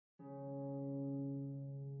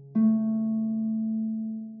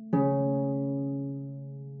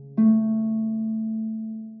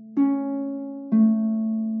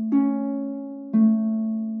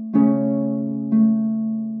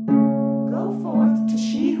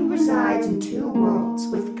resides in 2 worlds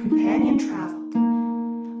with companion traveled.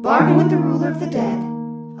 Bargain with the ruler of the dead,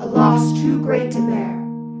 a loss too great to bear,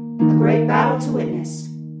 a great battle to witness.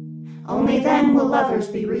 Only then will lovers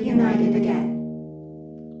be reunited again.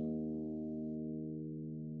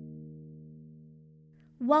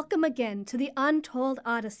 Welcome again to the Untold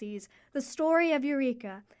Odysseys, the story of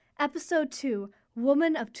Eureka, Episode 2,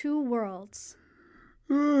 Woman of 2 Worlds.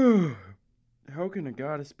 How can a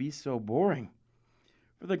goddess be so boring?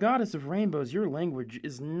 For the goddess of rainbows, your language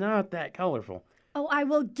is not that colorful. Oh, I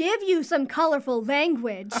will give you some colorful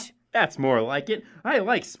language. That's more like it. I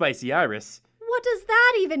like spicy iris. What does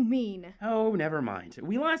that even mean? Oh, never mind.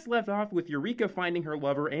 We last left off with Eureka finding her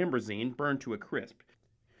lover Ambrosine burned to a crisp.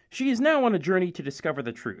 She is now on a journey to discover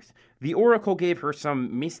the truth. The oracle gave her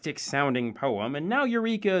some mystic-sounding poem, and now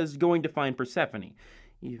Eureka is going to find Persephone.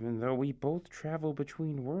 Even though we both travel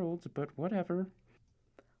between worlds, but whatever.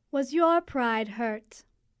 Was your pride hurt?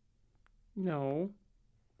 No.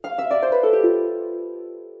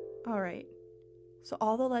 Alright, so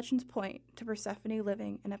all the legends point to Persephone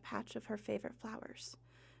living in a patch of her favorite flowers.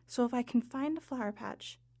 So if I can find a flower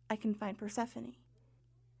patch, I can find Persephone.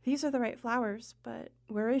 These are the right flowers, but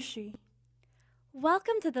where is she?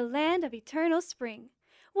 Welcome to the land of eternal spring.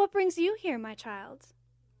 What brings you here, my child?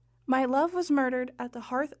 My love was murdered at the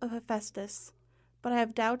hearth of Hephaestus, but I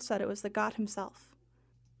have doubts that it was the god himself.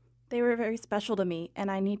 They were very special to me, and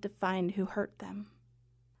I need to find who hurt them.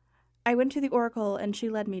 I went to the oracle, and she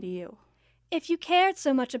led me to you. If you cared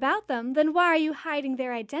so much about them, then why are you hiding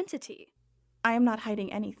their identity? I am not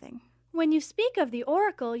hiding anything. When you speak of the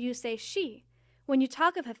oracle, you say she. When you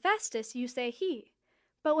talk of Hephaestus, you say he.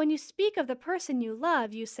 But when you speak of the person you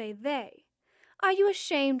love, you say they. Are you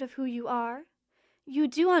ashamed of who you are? You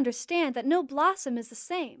do understand that no blossom is the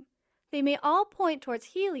same. They may all point towards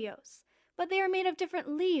Helios, but they are made of different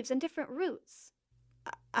leaves and different roots.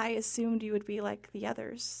 I assumed you would be like the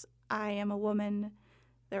others. I am a woman,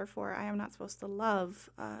 therefore I am not supposed to love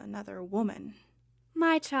another woman.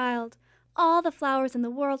 My child, all the flowers in the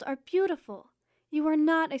world are beautiful. You are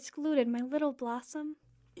not excluded, my little blossom.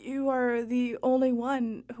 You are the only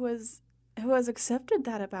one who has accepted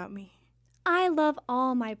that about me. I love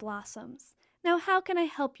all my blossoms. Now how can I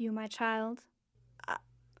help you, my child?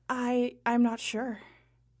 I'm not sure.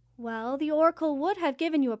 Well, the oracle would have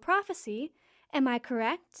given you a prophecy. Am I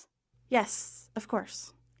correct? Yes, of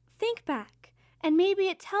course. Think back, and maybe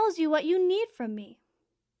it tells you what you need from me.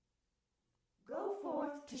 Go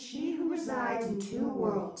forth to she who resides in 2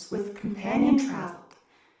 worlds with companion traveled.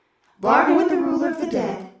 Bargain with the ruler of the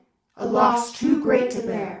dead, a loss too great to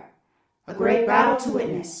bear, a great battle to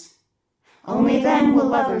witness. Only then will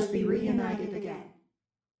lovers be reunited again.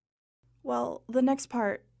 Well, the next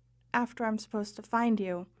part, after I'm supposed to find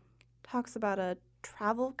you, talks about a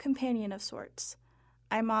travel companion of sorts.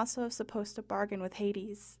 I'm also supposed to bargain with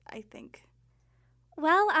Hades, I think.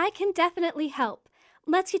 Well, I can definitely help.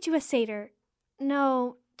 Let's get you a satyr.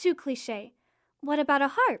 No, too cliché. What about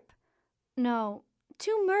a harp? No,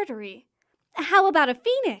 too murdery. How about a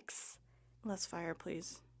phoenix? Less fire,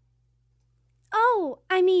 please. Oh,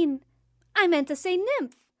 I meant to say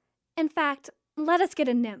nymph. In fact, let us get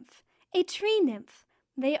a nymph. A tree nymph.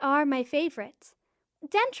 They are my favorite.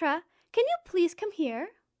 Dentra, can you please come here?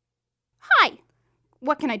 Hi!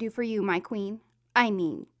 What can I do for you, my queen? I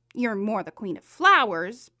mean, you're more the queen of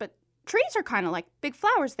flowers, but trees are kind of like big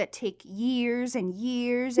flowers that take years and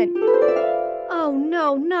years and... Oh,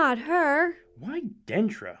 no, not her. Why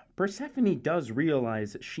Dentra? Persephone does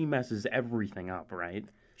realize she messes everything up, right?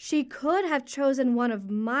 She could have chosen one of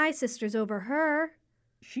my sisters over her.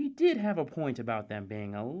 She did have a point about them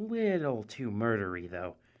being a little too murdery,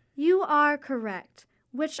 though. You are correct,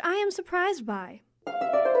 which I am surprised by.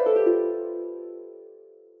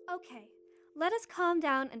 Okay, let us calm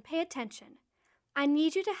down and pay attention. I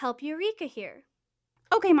need you to help Eureka here.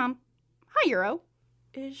 Okay, Mom. Hi, Euro.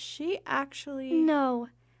 Is she actually... No.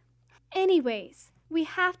 Anyways, we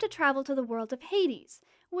have to travel to the world of Hades,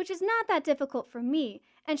 which is not that difficult for me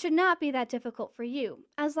and should not be that difficult for you,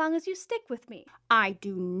 as long as you stick with me. I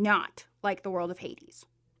do not like the world of Hades.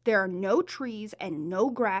 There are no trees and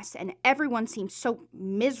no grass, and everyone seems so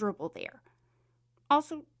miserable there.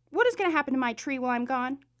 Also, what is going to happen to my tree while I'm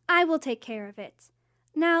gone? I will take care of it.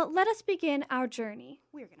 Now, let us begin our journey.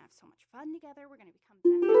 We're going to have so much fun together. We're going to become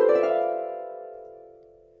best.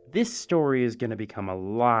 This story is going to become a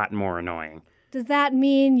lot more annoying. Does that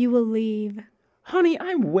mean you will leave? Honey,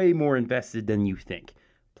 I'm way more invested than you think.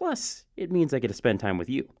 Plus, it means I get to spend time with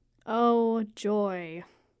you. Oh, joy.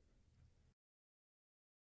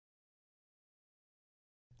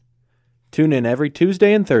 Tune in every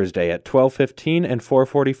Tuesday and Thursday at 12:15 and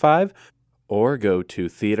 4:45, or go to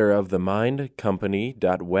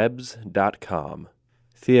theaterofthemindcompany.webs.com.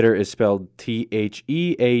 Theater is spelled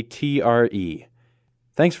Theatre.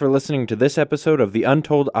 Thanks for listening to this episode of The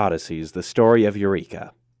Untold Odysseys, the story of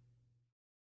Eureka.